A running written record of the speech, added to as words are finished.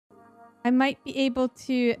I might be able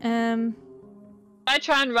to I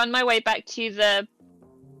try and run my way back to the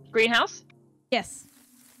greenhouse. Yes.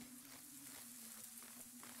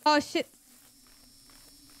 Oh shit.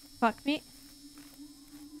 Fuck me.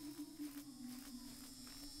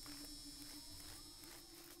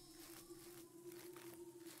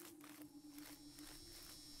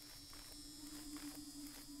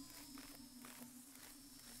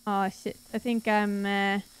 Oh shit. I think I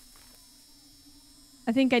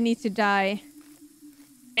need to die.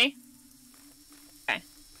 Me? Okay.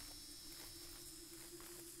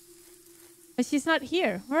 But she's not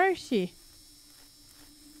here. Where is she?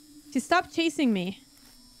 She stopped chasing me.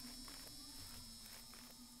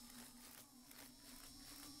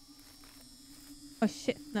 Oh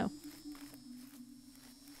shit, no.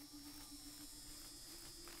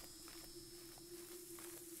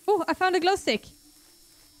 Oh, I found a glow stick.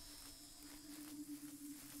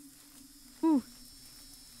 Ooh.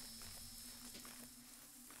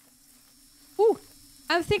 Ooh.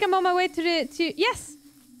 I think I'm on my way to yes!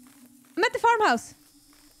 I'm at the farmhouse.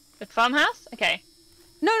 The farmhouse? Okay.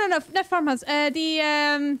 No, not farmhouse.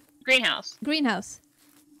 The Greenhouse. greenhouse.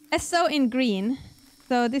 SO in green.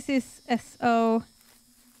 So this is SO.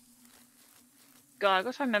 God, I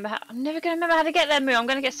gotta remember how. I'm never gonna remember how to get there, Moo. I'm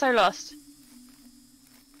gonna get so lost.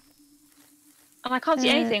 And I can't see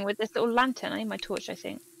anything with this little lantern. I need my torch, I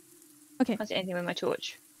think. Okay. I can't see anything with my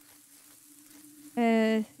torch.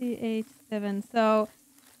 C87. So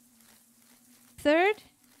third.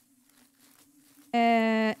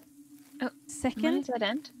 Second. Does that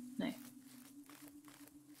end? No.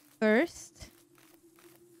 First.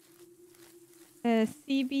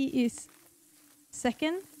 CB is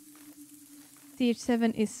second.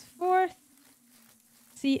 CH7 is fourth.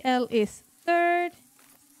 CL is third.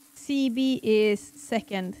 CB is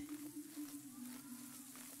second.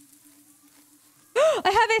 I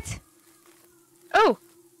have it! Oh!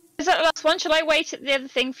 Is that the last one? Shall I wait at the other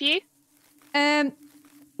thing for you? No.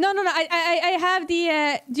 I have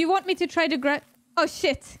the. Do you want me to try to grab? Oh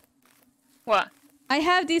shit! What? I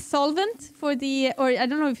have the solvent for the, or I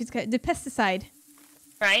don't know if it's the pesticide.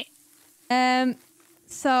 Right.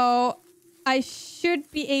 So I should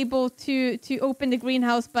be able to open the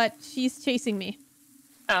greenhouse, but she's chasing me.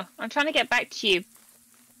 Oh, I'm trying to get back to you.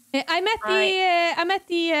 I'm at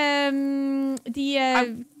the.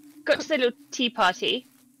 I've got to the little tea party.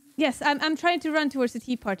 Yes, I'm trying to run towards the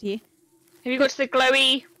tea party. Have you got to the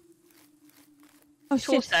glowy shit.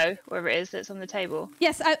 torso, wherever it is that's on the table?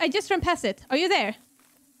 Yes, I just ran past it. Are you there?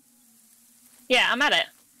 Yeah, I'm at it.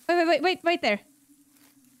 Wait there.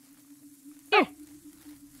 Here.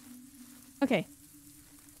 Okay.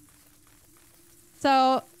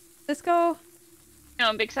 So let's go.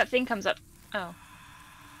 No, because that thing comes up. Oh.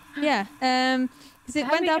 Yeah. Because it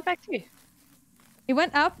went up. Back to you? It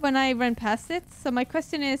went up when I ran past it. So my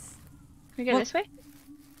question is, Can we go this way?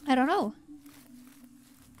 I don't know.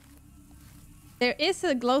 There is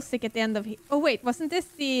a glow stick at the end of here. Oh wait, wasn't this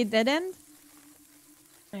the dead end?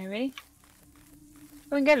 Oh, really?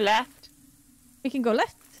 We can go left. We can go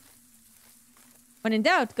left. When in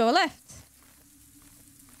doubt, go left.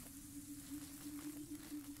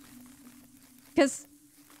 Because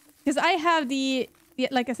I have the,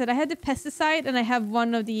 like I said, I had the pesticide and I have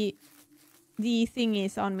one of the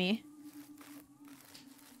thingies on me.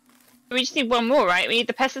 We just need one more, right? We need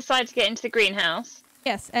the pesticide to get into the greenhouse.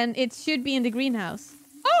 Yes, and it should be in the greenhouse.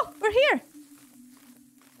 Oh, we're here!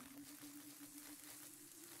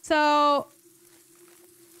 So...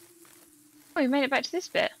 Oh, we made it back to this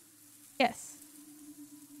bit. Yes.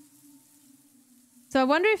 So I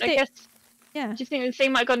wonder if I guess... Yeah. Do you think the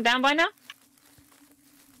thing might have gone down by now?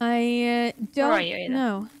 I don't Where are you, Ada?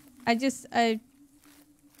 know.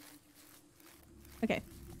 Okay.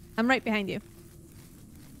 I'm right behind you.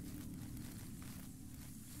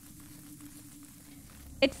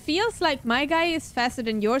 It feels like my guy is faster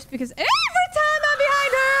than yours because every time I'm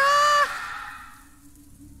behind her!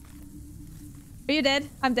 Are you dead?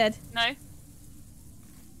 I'm dead. No.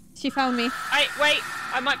 She found me. Wait,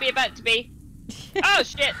 I might be about to be. Oh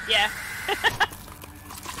shit, yeah.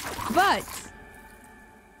 But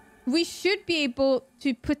we should be able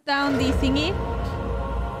to put down the thingy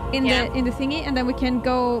in the thingy, and then we can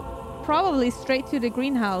go probably straight to the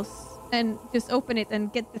greenhouse and just open it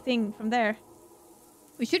and get the thing from there.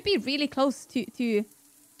 We should be really close to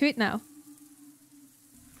it now.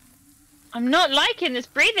 I'm not liking this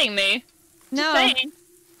breathing, Moo. No. Just saying.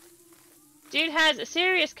 Dude has a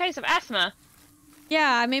serious case of asthma.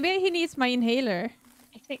 Yeah, maybe he needs my inhaler.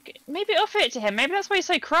 I think maybe offer it to him. Maybe that's why he's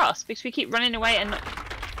so cross, because we keep running away and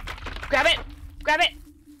grab it. Grab it.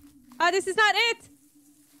 Ah, this is not it.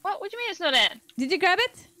 What do you mean it's not it? Did you grab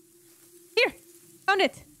it? Found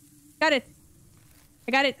it. Got it.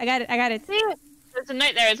 I got it. I got it. I got it. See it? There's a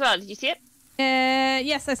note there as well. Did you see it?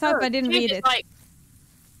 Yes, I saw it, but I didn't read it. Like,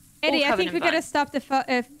 Eddie, I think we gotta stop the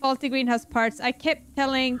faulty greenhouse parts. I kept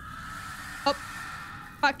telling... Oh,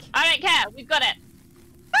 fuck. I don't care. We've got it.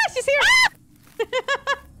 Ah, she's here! Ah!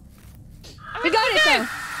 We got it though.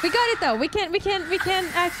 We got it though. We can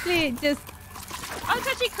actually just... Oh, it's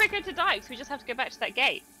actually quicker to die because we just have to go back to that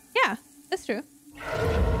gate. Yeah, that's true.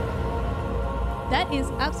 That is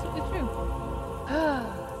absolutely true.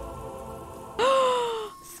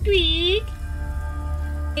 Squeak!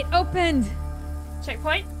 It opened.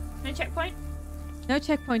 Checkpoint? No checkpoint? No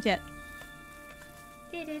checkpoint yet.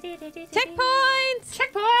 Checkpoint!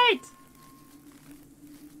 Checkpoint!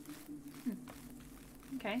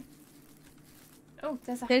 Okay. Oh,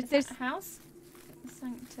 there's a house?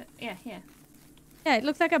 Yeah, here. Yeah, it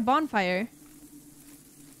looks like a bonfire.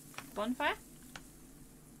 Bonfire?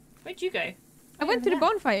 Where'd you go? I went to the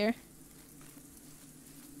bonfire.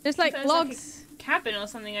 There's like logs. Like a cabin or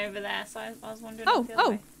something over there, so I was wondering. Oh,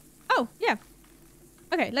 yeah.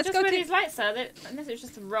 Okay, let's just go where to... these lights are, unless it's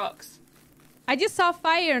just the rocks. I just saw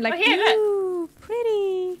fire and like, here, ooh,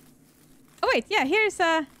 pretty. Oh wait, yeah, here's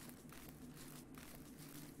a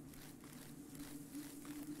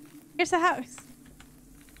house.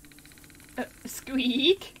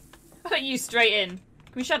 Squeak! I thought you straight in. Can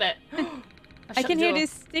we shut it? I can hear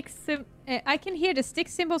I can hear the stick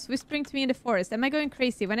symbols whispering to me in the forest. Am I going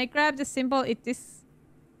crazy? When I grabbed the symbol, it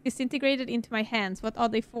disintegrated into my hands. What are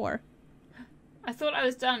they for? I thought I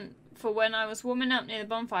was done for when I was warming up near the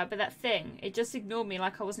bonfire, but that thing, it just ignored me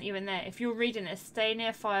like I wasn't even there. If you're reading this, stay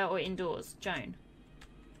near fire or indoors. Joan.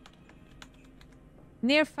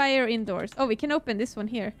 Near fire indoors. Oh, we can open this one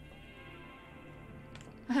here.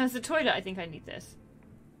 There's a toilet. I think I need this.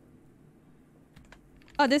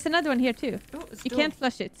 Oh, there's another one here too. Oh, you can't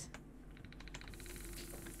flush it.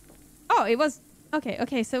 Oh, it was...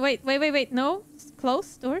 Okay, so wait. No,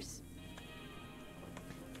 close doors.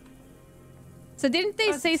 So didn't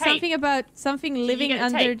they say something about something living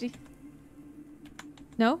under the...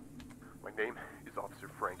 No? My name is Officer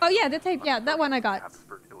Frank. Oh yeah, the tape. Yeah, that one I got.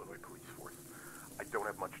 Habsburg, Illinois Police Force. I don't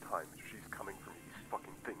have much time. She's coming for me. These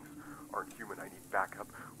fucking things aren't human. I need backup.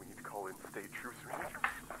 We need to call in state troops.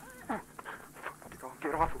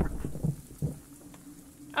 Get off of it.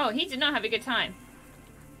 Oh, he did not have a good time.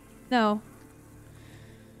 No.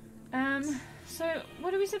 So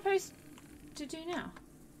what are we supposed to do now?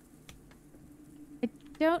 I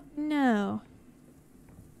don't know.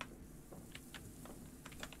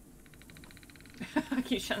 I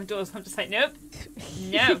keep shutting the doors. I'm just like, nope.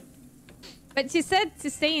 No. But she said to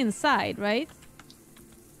stay inside, right?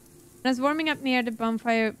 I was warming up near the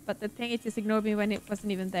bonfire, but the thing, it just ignored me when it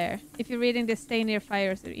wasn't even there. If you're reading this, stay near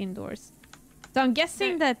fires or indoors. So I'm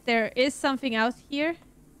guessing that there is something out here.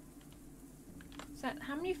 So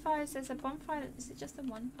how many fires? There's a bonfire. Is it just the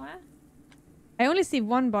one fire? I only see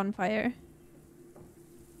one bonfire.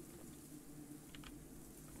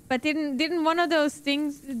 But didn't one of those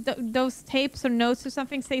things, those tapes or notes or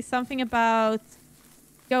something, say something about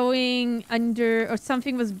going under, or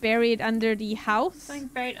something was buried under the house? Something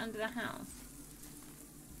buried under the house.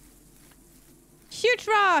 Shoot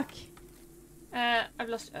rock! I've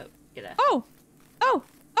lost... Oh, you're there. Oh!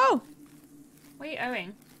 What are you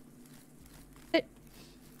owing?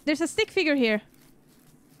 There's a stick figure here.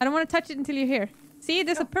 I don't want to touch it until you're here. See,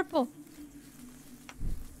 there's a purple.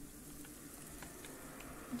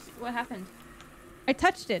 What happened? I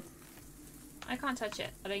touched it. I can't touch it.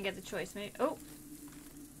 I don't get the choice. Maybe... Oh!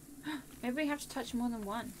 Maybe we have to touch more than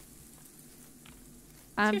one.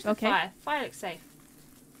 Okay. Fire. Fire looks safe.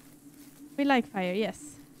 We like fire,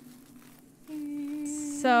 yes.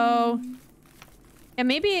 So... Yeah,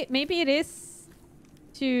 maybe it is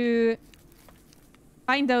to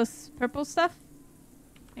find those purple stuff.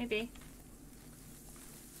 Maybe.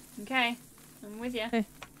 Okay. I'm with you.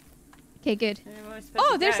 Okay, good.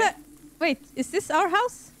 Oh, there's a... Wait, is this our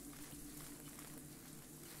house?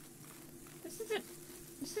 This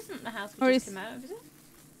isn't the house we just came out of, is it?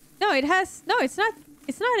 No, it has... No, it's not.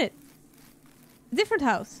 It's not it. Different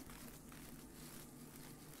house.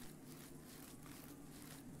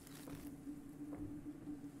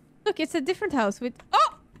 Look, it's a different house with...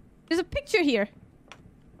 Oh! There's a picture here.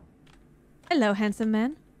 Hello, handsome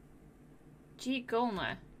man. G.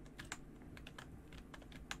 Golner.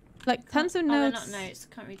 Like, tons of notes. Oh, they're not notes.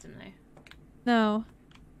 Can't read them, though. No.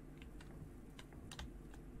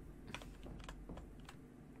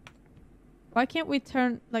 Why can't we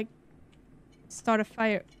turn, like, start a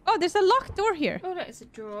fire? Oh, there's a locked door here. Oh, look, it's a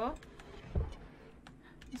drawer.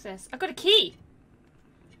 What's this? I got a key.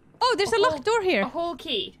 Oh, there's a locked door here. A hall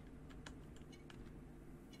key.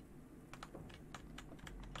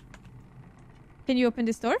 Can you open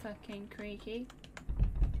this door? Fucking creaky.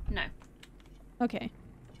 No. Okay.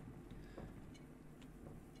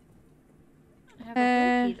 I have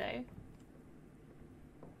a key though.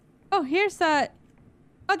 Oh, here's a...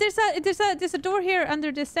 Oh, there's a door here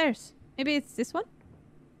under the stairs. Maybe it's this one?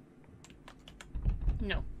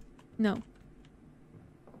 No. No.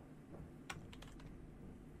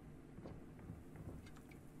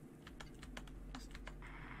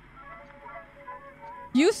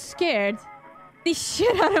 You scared the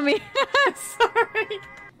shit out of me. Sorry.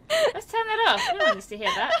 Let's turn that off. No one needs to hear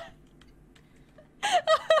that.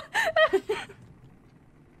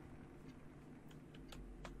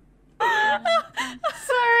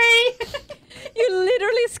 Sorry. You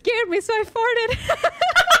literally scared me, so I farted.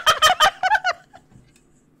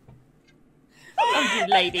 Oh, you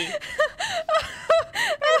lady.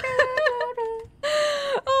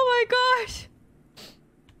 Oh my gosh.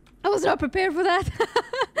 I was not prepared for that.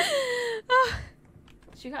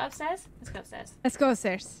 Should we go upstairs? Let's go upstairs. Let's go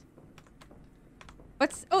upstairs.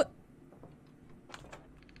 What's... Oh.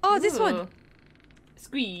 Oh, this one.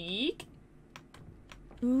 Squeak.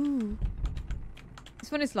 Ooh.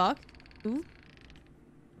 This one is locked. Ooh.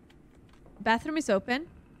 Bathroom is open.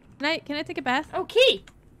 Can I take a bath? Oh, key.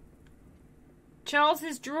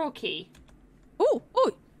 Charles's drawer key. Oh,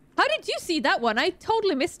 oh. How did you see that one? I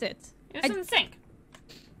totally missed it. It was in the sink.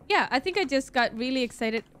 Yeah, I think I just got really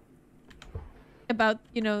excited about,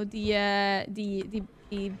 you know, the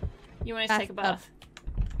You want to take a bath?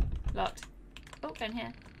 Locked. Oh, down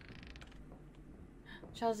here.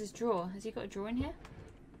 Charles's drawer. Has he got a drawer in here?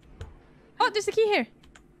 Oh, there's a key here.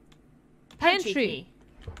 Pantry. Key.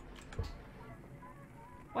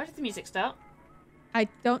 Why did the music start? I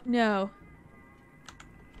don't know.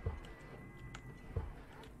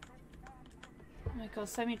 Oh my god,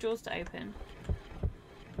 so many drawers to open.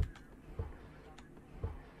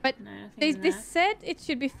 But no, they said it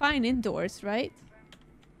should be fine indoors, right?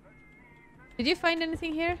 Did you find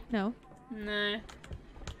anything here? No. No.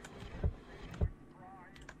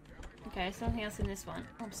 Okay, something else in this one.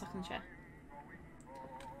 Oh, I'm stuck in the chair.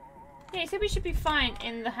 Yeah, he said we should be fine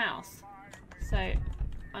in the house. So,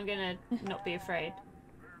 I'm gonna not be afraid.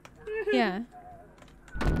 Yeah.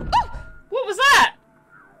 Oh! What was that?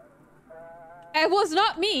 It was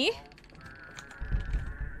not me.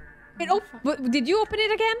 Did you open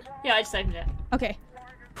it again? Yeah, I just opened it. Okay.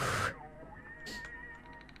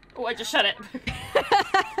 Oh, I just shut it.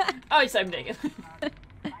 Oh, I just opened it again.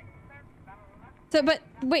 So, but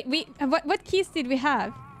wait, what keys did we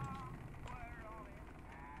have?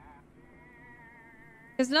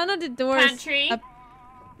 Because none of the doors. Pantry.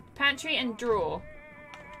 Pantry and drawer.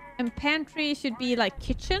 And pantry should be like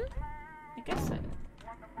kitchen. I guess so.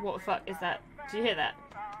 What the fuck is that? Did you hear that?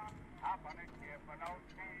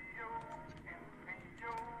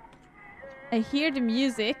 I hear the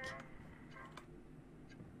music.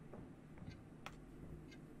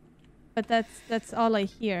 But that's all I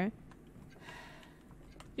hear.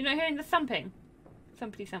 You're not hearing the thumping?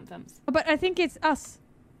 Thumpity thump thumps. Oh, but I think it's us.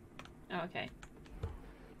 Oh, okay.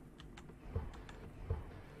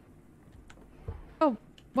 Oh,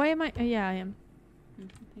 why am I? Oh, yeah, I am.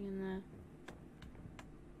 Something in there.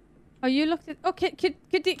 Oh, you looked at... Oh,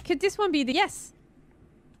 could this one be the... Yes!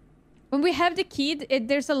 When we have the key,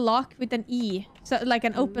 there's a lock with an E. So, like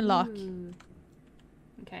an open lock.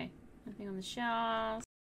 Okay. Nothing on the shelves.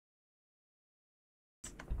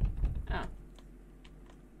 Oh.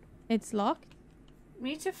 It's locked? We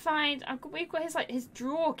need to find... we've got his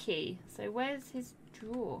drawer key. So where's his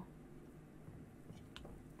drawer?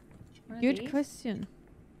 Good question.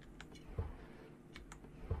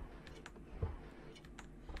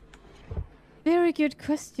 Very good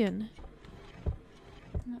question.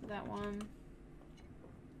 Not that one.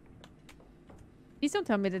 Please don't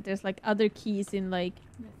tell me that there's like other keys in like...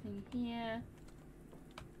 Nothing here.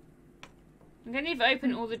 I'm going to leave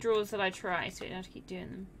open all the drawers that I try so I don't have to keep doing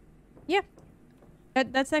them. Yeah.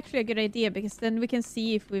 That's actually a good idea because then we can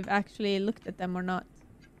see if we've actually looked at them or not.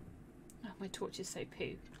 Oh, my torch is so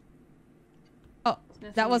poo. Oh,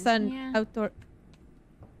 that was an outdoor...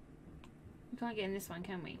 We can't get in this one,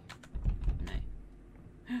 can we? No.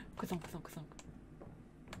 Ka-thunk, ka-thunk, ka-thunk.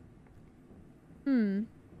 Hmm.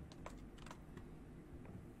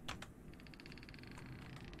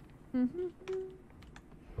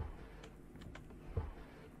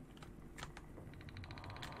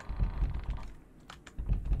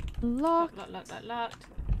 Locked. Locked.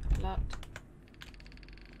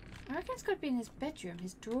 I reckon it's got to be in his bedroom.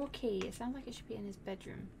 His drawer key. It sounds like it should be in his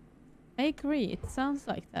bedroom. I agree. It sounds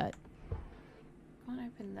like that. Can't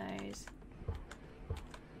open those.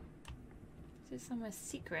 Is it somewhere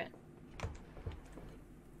secret?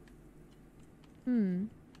 Hmm.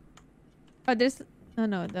 Oh, there's... Oh,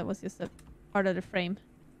 no, that was just a part of the frame.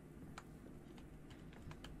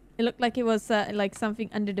 It looked like it was like something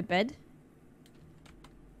under the bed.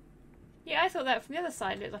 Yeah, I thought that from the other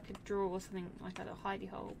side it looked like a drawer or something, like a little hidey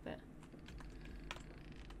hole, but...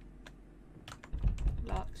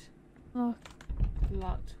 Locked. Oh.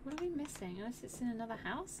 Locked. What are we missing? Unless it's in another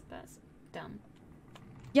house? That's dumb.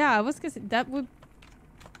 Yeah, I was gonna say, that would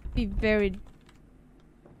be very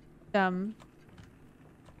dumb.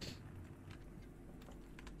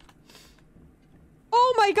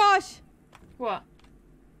 Oh my gosh! What?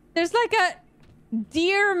 There's like a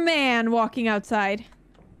deer man walking outside.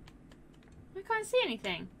 I can't see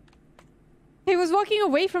anything. He was walking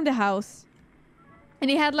away from the house. And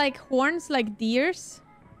he had like horns like deers.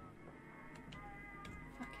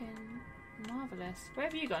 Fucking marvellous. Where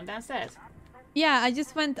have you gone? Downstairs? Yeah, I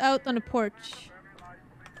just went out on the porch.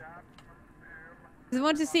 I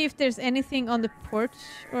want to see if there's anything on the porch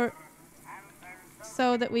or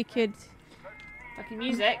so that we could... Fucking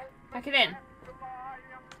music. Pack it in.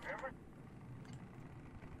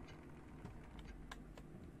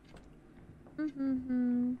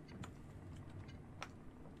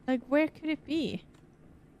 Like, where could it be?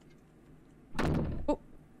 Oh,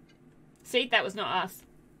 See, that was not us.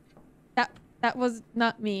 that was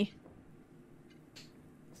not me.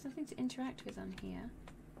 There's nothing to interact with on here.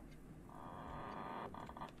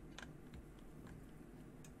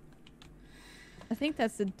 I think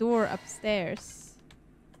that's the door upstairs.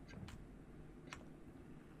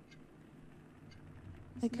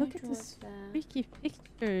 There's Like, no look at drawers this there. freaky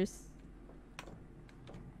pictures.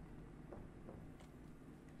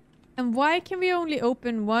 And why can we only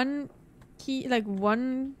open one key, like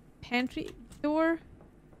one pantry door?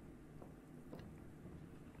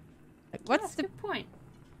 Like, what's That's the... a good point?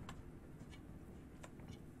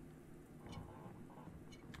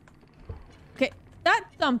 Okay, that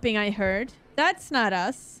thumping I heard, that's not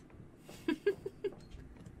us.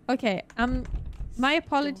 Okay, my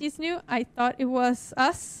apologies, New. I thought it was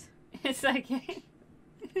us. It's okay.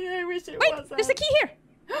 I wish it Wait, was there's a us. key here!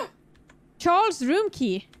 Charles' room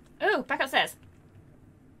key. Oh, back upstairs.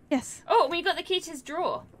 Yes. Oh, we got the key to his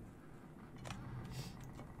drawer.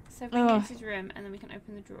 So if we can Oh. get to his room and then we can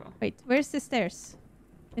open the drawer. Wait, where's the stairs?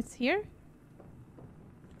 It's here?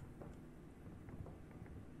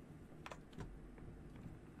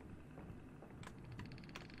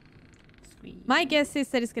 Sweet. My guess is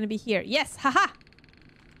that it's gonna be here. Yes, haha!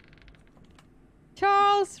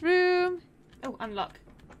 Charles' room. Oh, unlock.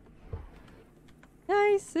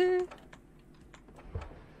 Nice. Nothing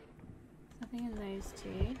in those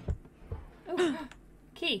two. Oh,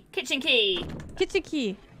 key. Kitchen key. Kitchen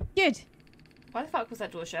key. Good. Why the fuck was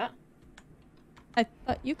that door shut? I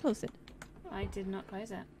thought you closed it. I did not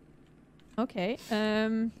close it. Okay.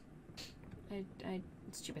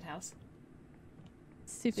 Stupid house.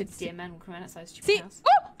 Stupid. Dear man will come around outside stupid See? house.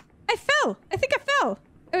 Oh! I fell! I think I fell!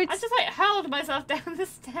 Oh, I it's... just like hurled myself down the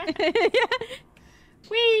stairs. yeah.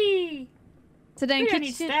 Whee! So then We don't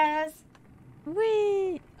need kitchen... stairs.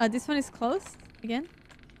 Whee! Oh, this one is closed again?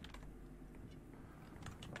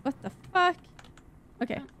 What the fuck?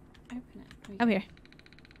 Okay, Oh, open it. There we I'm go. here.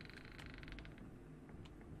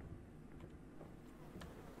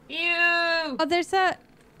 Ew! Oh, there's a...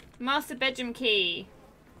 Master bedroom key.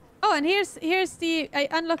 Oh, and here's the... I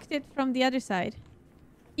unlocked it from the other side.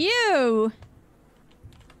 Ew!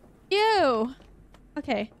 Ew!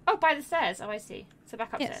 Okay. Oh, by the stairs. Oh, I see. So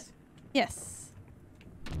back upstairs. Yes.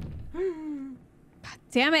 God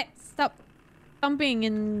damn it! Stop thumping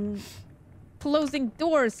and closing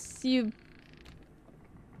doors, you...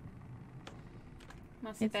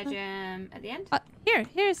 Master It's not- bedroom at the end.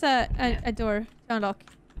 Here's a door to unlock.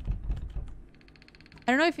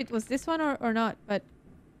 I don't know if it was this one or not, but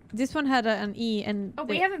this one had an E and... Oh,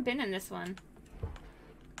 we haven't been in this one.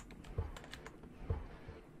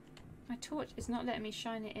 My torch is not letting me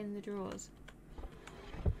shine it in the drawers.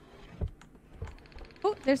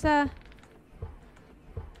 Oh, there's a...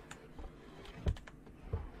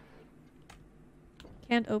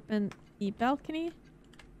 Can't open the balcony.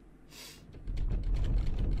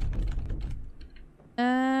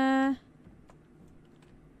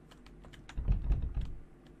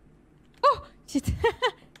 Oh, shit.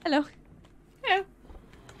 Hello. Hello.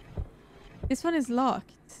 This one is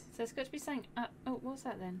locked. So it's got to be saying... oh, what was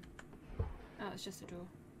that then? Oh, it's just a drawer.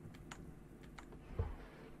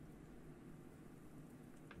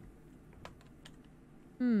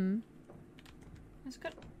 It's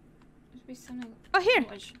got to be something... Oh, here.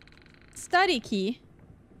 Oh, Study key.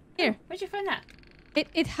 Here. where'd you find that?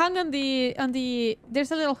 It hung on the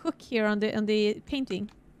there's a little hook here on the painting.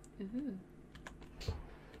 Ooh.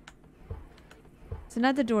 There's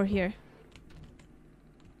another door here.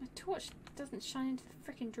 My torch doesn't shine into the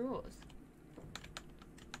freaking drawers.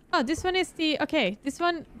 Oh, this one is the... Okay, this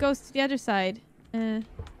one goes to the other side. Oh,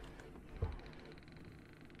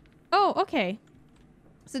 okay.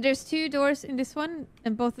 So there's 2 doors in this one,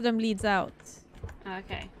 and both of them leads out. Oh,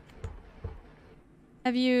 okay.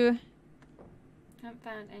 Have you... Haven't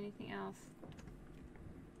found anything else.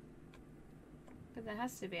 But there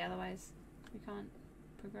has to be, otherwise we can't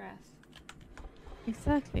progress.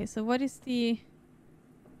 Exactly. So what is the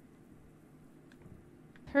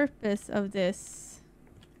purpose of this?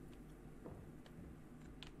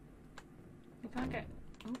 We can't get...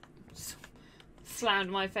 Oh,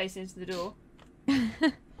 slammed my face into the door. Can't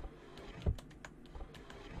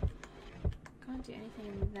do anything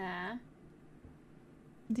in there.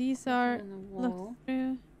 These are In the wall. looked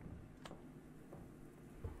through.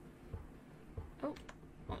 Oh,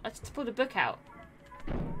 I just pulled a book out.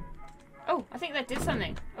 Oh, I think that did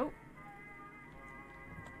something. Oh,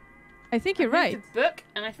 I think you're I moved right. the book,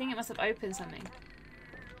 and I think it must have opened something.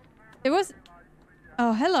 There was...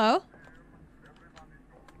 Oh, hello.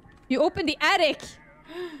 You opened the attic.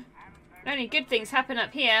 Only good things happen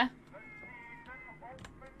up here.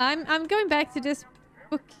 I'm going back to this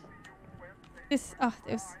book. This... Oh,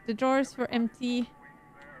 the drawers were empty.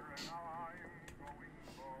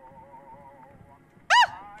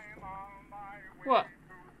 What?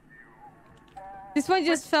 This one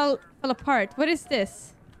just fell apart. What is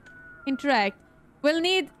this? Interact. We'll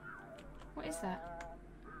need... What is that?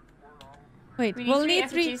 Wait, We we'll need need 3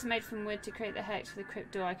 three... effigies made from wood to create the hex for the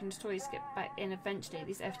crypt door. I can destroy these to get back in eventually.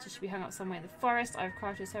 These effigies should be hung up somewhere in the forest. I've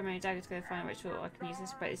crafted so many daggers to go find a ritual. I can use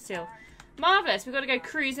this to break the seal. Marvellous! We've got to go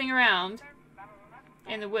cruising around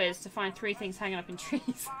in the woods to find 3 things hanging up in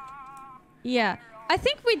trees. Yeah. I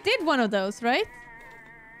think we did one of those, right?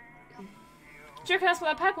 Do you reckon that's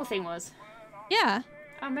what that purple thing was? Yeah.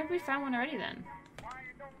 Oh, maybe we found one already then.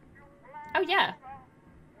 Oh, yeah.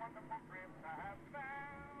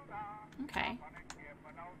 Okay.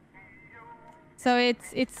 So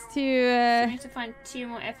it's to... So we need to find 2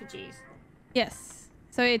 more effigies. Yes.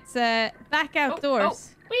 So it's back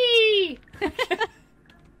outdoors. Oh, whee!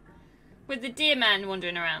 With the deer man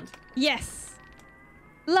wandering around. Yes.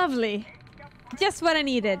 Lovely. Just what I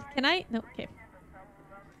needed. Can I? No, okay.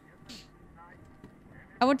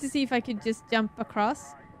 I want to see if I could just jump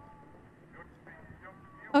across.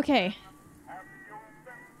 Okay.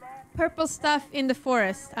 Purple stuff in the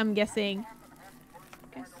forest, I'm guessing.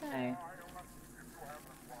 Guess so.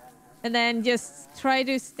 And then just try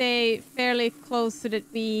to stay fairly close so that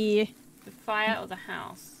we... The fire or the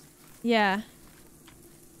house? Yeah.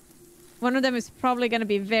 One of them is probably going to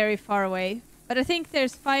be very far away. But I think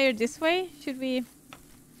there's fire this way. Should we...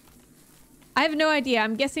 I have no idea.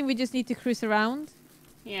 I'm guessing we just need to cruise around.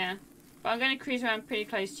 Yeah. But I'm going to cruise around pretty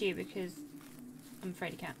close to you because I'm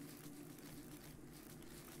afraid you can't.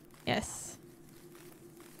 Yes.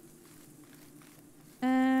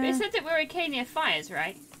 But it said that we're okay near fires,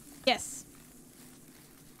 right? Yes.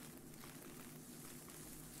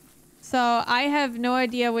 So I have no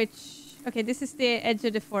idea which... Okay, this is the edge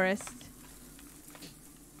of the forest.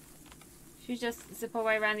 Should we just zip our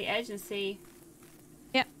way around the edge and see?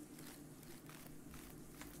 Yep.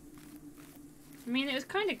 I mean, it was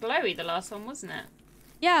kind of glowy, the last one, wasn't it?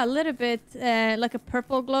 Yeah, a little bit like a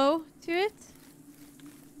purple glow to it.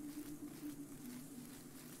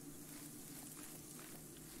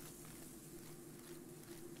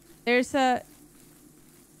 There's a...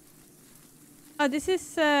 Oh, this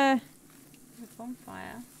is... A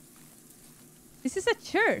bonfire. This is a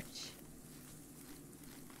church.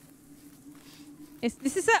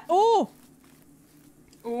 This is a... Oh!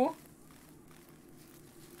 Or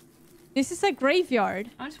This is a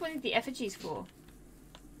graveyard. I just wanted the effigies for.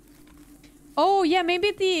 Oh, yeah,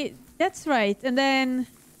 maybe the... That's right. And then...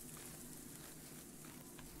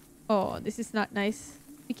 Oh, this is not nice.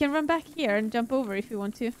 We can run back here and jump over if you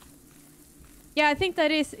want to. Yeah, I think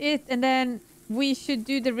that is it. And then we should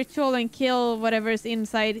do the ritual and kill whatever's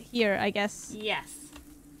inside here, I guess. Yes.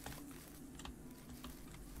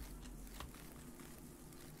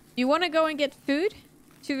 Do you want to go and get food?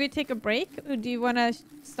 Should we take a break? Or do you want to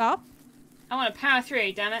stop? I want to power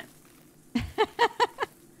through, damn it.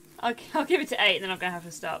 I'll give it to 8 and then I'm going to have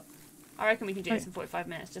to stop. I reckon we can do this in 45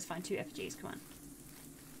 minutes. Just find 2 effigies, come on.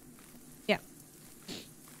 Yeah.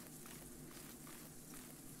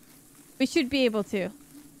 We should be able to.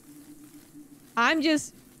 I'm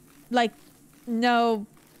just, like, no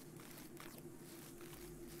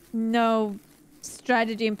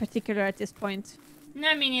strategy in particular at this point.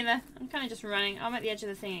 No, me neither. I'm kind of just running. I'm at the edge of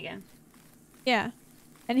the thing again. Yeah.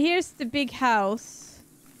 And here's the big house.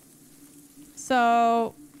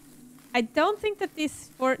 So I don't think that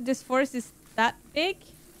this forest is that big.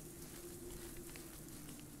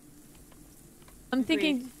 I'm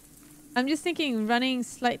just thinking running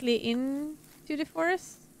slightly into the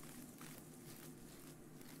forest.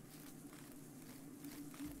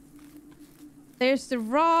 There's the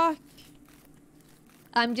rock.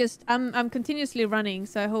 I'm continuously running,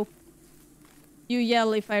 so I hope you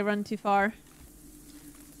yell if I run too far.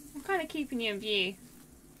 I'm kind of keeping you in view.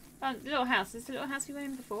 Oh, the little house. Is the little house we went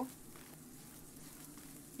in before?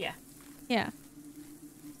 Yeah. Yeah.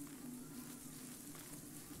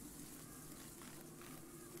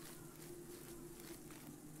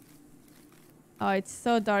 Oh, it's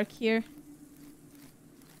so dark here.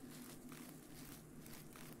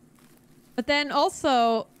 But then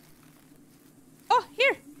also... Oh,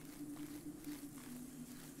 here!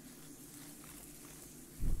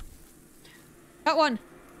 Got one.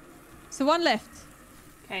 So one left.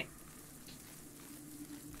 Okay.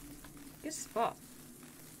 Good spot.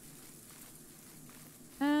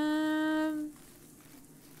 Oh,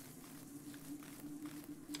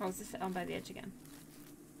 is this on by the edge again?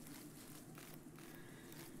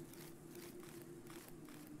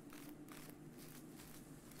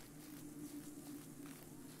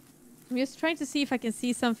 I'm just trying to see if I can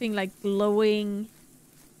see something like glowing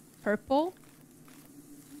purple.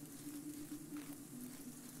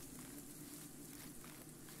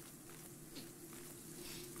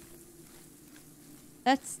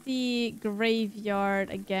 That's the graveyard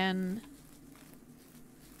again.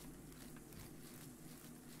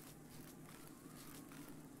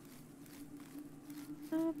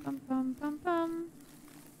 Bum, bum, bum, bum.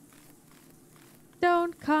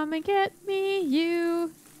 Don't come and get me,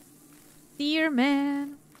 you dear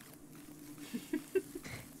man.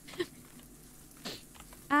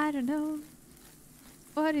 I don't know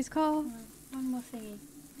what he's called. One more thingy.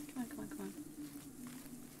 Come on, come on, come on.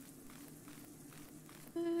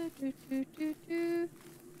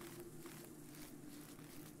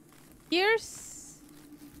 Here's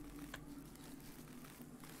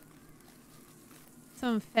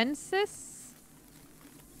some fences.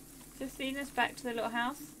 Just leading us back to the little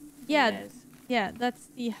house? Yeah, Yes. yeah, that's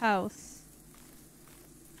the house.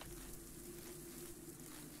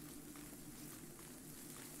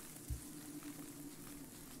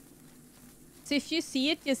 So if you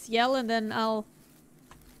see it, just yell and then I'll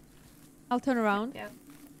turn around. Yeah.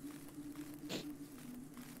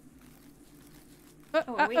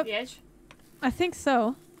 Oh, are we at the edge? I think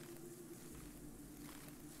so.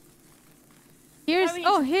 Here's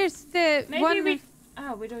here's the Maybe one.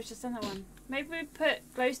 Oh, we'd always just done that one. Maybe we put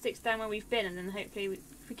glow sticks down where we've been, and then hopefully,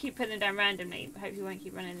 if we keep putting them down randomly, hopefully we won't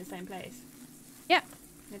keep running in the same place. Yeah.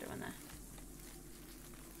 Middle one there.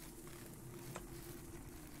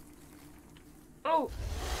 Oh!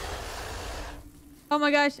 Oh my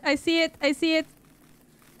gosh! I see it! I see it!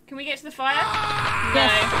 Can we get to the fire?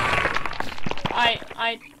 Yes. No.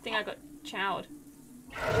 I think I got chowed.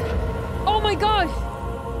 Oh my gosh!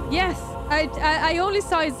 Yes, I only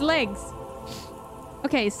saw his legs.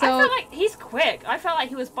 Okay, so I felt like he's quick. I felt like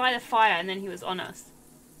he was by the fire and then he was on us.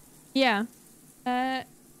 yeah.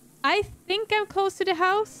 I think I'm close to the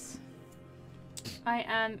house. I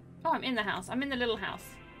am. Oh, I'm in the house. I'm in the little house.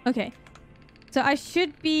 Okay. So I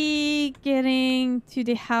should be getting to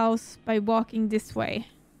the house by walking this way.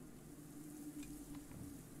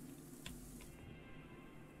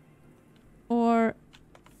 Or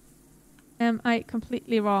am I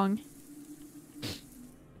completely wrong? Oh,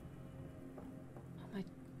 my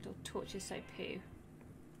little torch is so poo.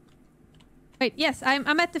 Wait, yes,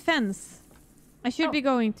 I'm at the fence. I should be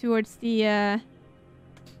going towards the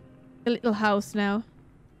little house now.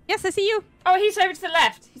 Yes, I see you. Oh, he's over to the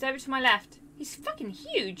left. He's over to my left. He's fucking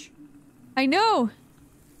huge. I know.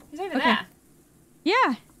 He's over there.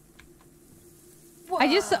 Yeah. Whoa.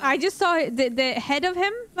 I just saw the head of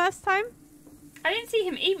him last time. I didn't see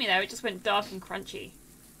him eat me though. It just went dark and crunchy.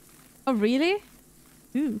 Oh, really?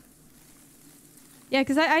 Ooh. Yeah,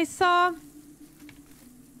 because I saw...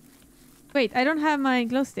 Wait, I don't have my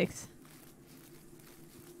glow sticks.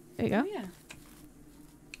 There you go. Oh, yeah.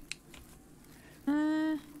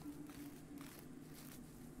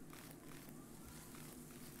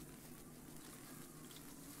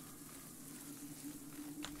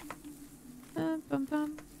 Bum,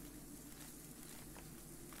 bum.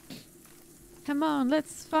 Come on,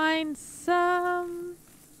 let's find some...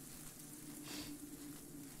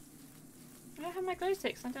 I don't have my glow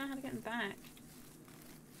sticks. I don't know how to get them back.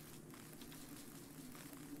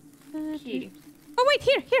 Cute. Oh wait,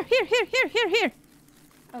 here.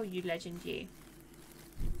 Oh, you legend, you.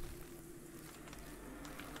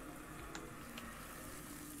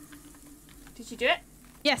 Did you do it?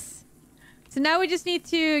 Yes. So now we just need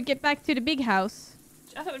to get back to the big house.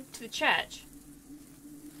 I thought to the church.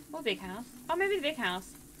 Or big house. Oh, maybe the big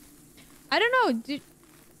house. I don't know.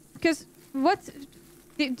 Because what...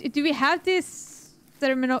 Do we have this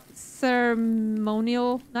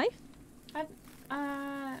ceremonial knife?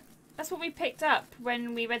 That's what we picked up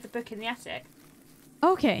when we read the book in the attic.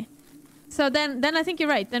 Okay. So then I think you're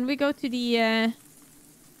right. Then we go to the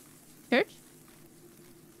church.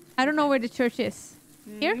 I don't know where the church is.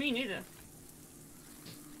 Here? Me neither.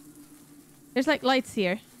 There's like lights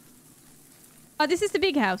here. Oh, this is the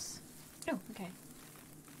big house. Oh, okay.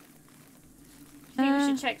 Do you think we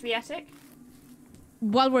should check the attic?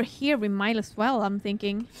 While we're here, we might as well, I'm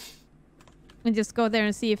thinking. And just go there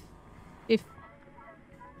and see if...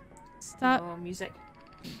 Stop. Oh, music.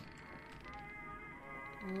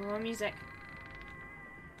 Oh, music.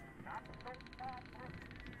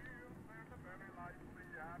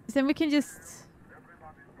 Then we can just...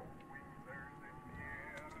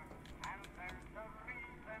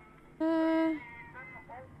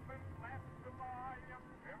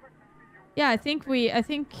 Yeah, I think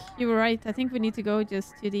you were right. I think we need to go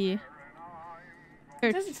just to the church.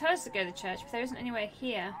 It doesn't tell us to go to the church, but there isn't anywhere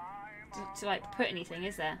here to like put anything,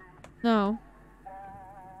 is there? No.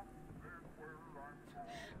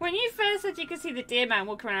 When you first said you could see the deer man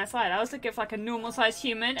walking around outside, I was looking for like a normal sized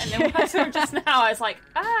human, and then when I saw him just now, I was like,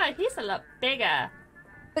 he's a lot bigger.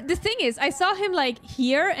 But the thing is, I saw him like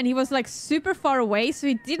here, and he was like super far away, so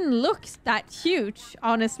he didn't look that huge,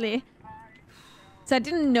 honestly. So I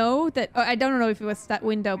didn't know that... I don't know if it was that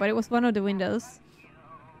window, but it was one of the windows.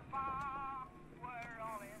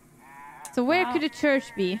 So where could the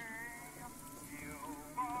church be?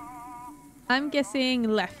 I'm guessing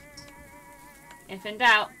left. If in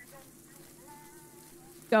doubt.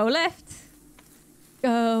 Go left.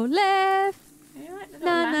 Go left. I like the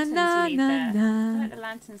little lanterns you leave there. I like the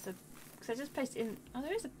lanterns because I just placed in... Oh,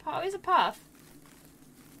 there is a path. There is a path.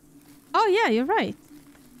 Oh, yeah, you're right.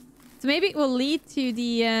 So maybe it will lead to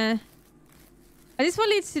the... this one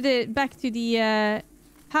leads to the back to the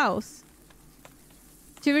house.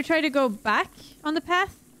 Should we try to go back on the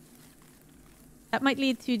path? That might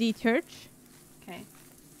lead to the church. Okay.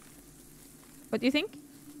 What do you think?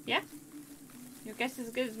 Yeah. Your guess is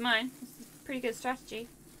as good as mine. This is a pretty good strategy.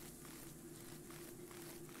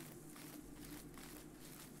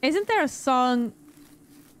 Isn't there a song...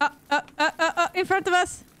 in front of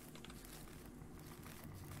us?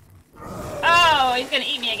 Oh, he's gonna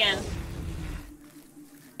eat me again.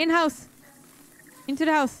 In house. Into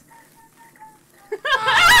the house.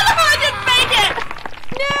 I didn't make it!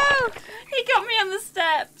 No! He got me on the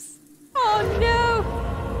steps. Oh no!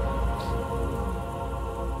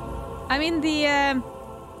 I'm in the...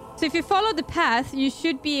 So if you follow the path, you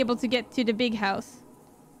should be able to get to the big house.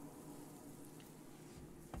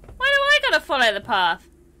 Why do I gotta follow the path?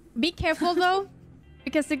 Be careful though,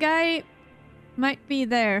 because the guy might be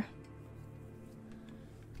there.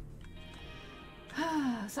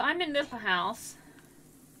 So I'm in little house.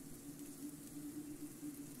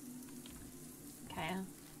 Okay.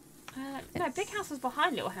 No, big house was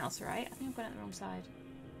behind little house, right? I think I've gone at the wrong side.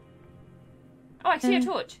 Oh, I see a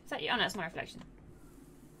torch. Is that you? Oh, no, it's my reflection.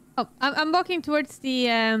 Oh, I'm walking towards the...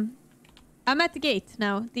 I'm at the gate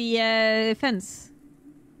now. The fence.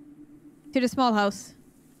 To the small house.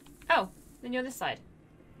 Oh, then you're this side.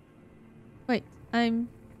 Wait, I'm...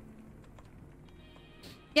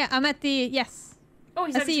 Yeah, I'm at the... Yes. Oh,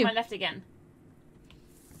 he's over to my left again.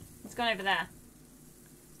 He's gone over there.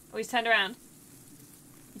 Oh, he's turned around.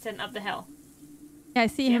 He's heading up the hill. Yeah, I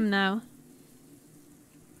see him now.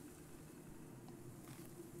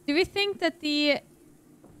 Do we think that the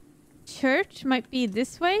church might be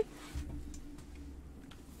this way?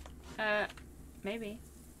 Maybe.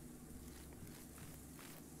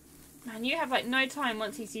 Man, you have like no time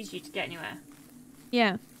once he sees you to get anywhere.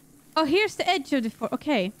 Yeah. Oh, here's the edge of the fort.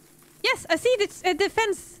 Okay. Yes, I see the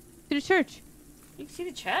fence to the church. You can see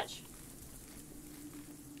the church?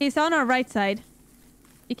 He's on our right side.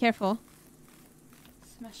 Be careful.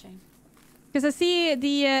 Smashing. Because I see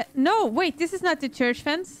the... no, wait, this is not the church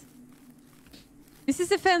fence. This is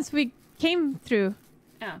the fence we came through.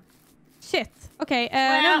 Oh. Shit. Okay,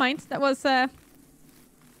 well, never mind. That was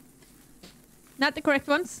not the correct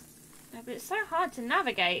ones. No, but it's so hard to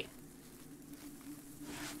navigate.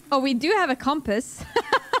 Oh, we do have a compass.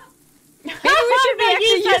 Maybe we should be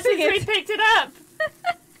actually using it. We picked it up.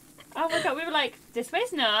 Oh my god, we were like, this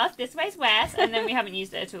way's north, this way's west, and then we haven't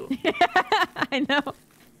used it at all. I know.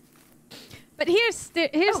 But here's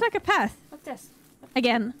like a path. What's this?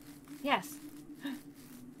 Again. Yes.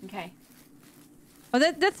 Okay. Oh,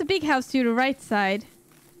 that's a big house to the right side.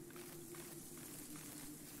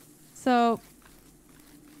 So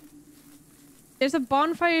there's a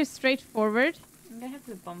bonfire straight forward. I'm gonna head to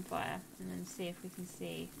the bonfire and then see if we can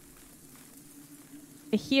see.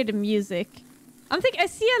 I hear the music. I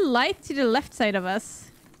see a light to the left side of us.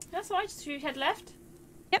 That's why I just head left.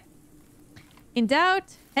 Yep. In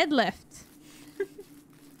doubt, head left.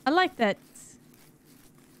 I like that.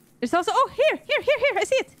 There's also... Oh, here! I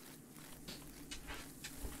see it!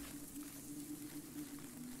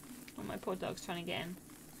 Oh, my poor dog's trying to get in.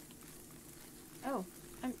 Oh,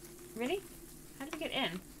 really? How do we get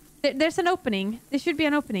in? There's an opening. There should be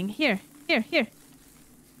an opening. Here.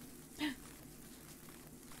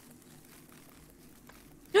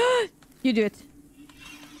 You do it.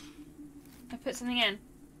 I put something in.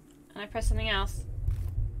 And I press something else.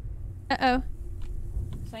 Uh-oh.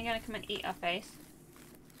 So I'm gonna come and eat our face.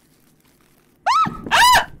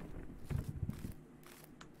 Ah!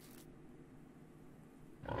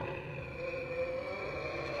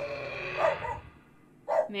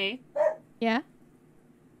 Me? Yeah?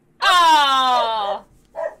 Oh!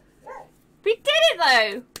 We did it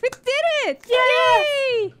though! We did it! Yes!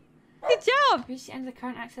 Yay! Good job! Reach the end of the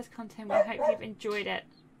current access content. We hope you've enjoyed it.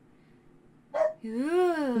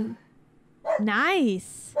 Ooh.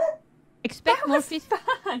 Nice. Expect That more was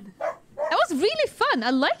fun! That was really fun.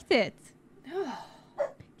 I liked it.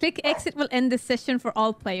 Click exit will end the session for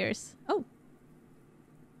all players. Oh.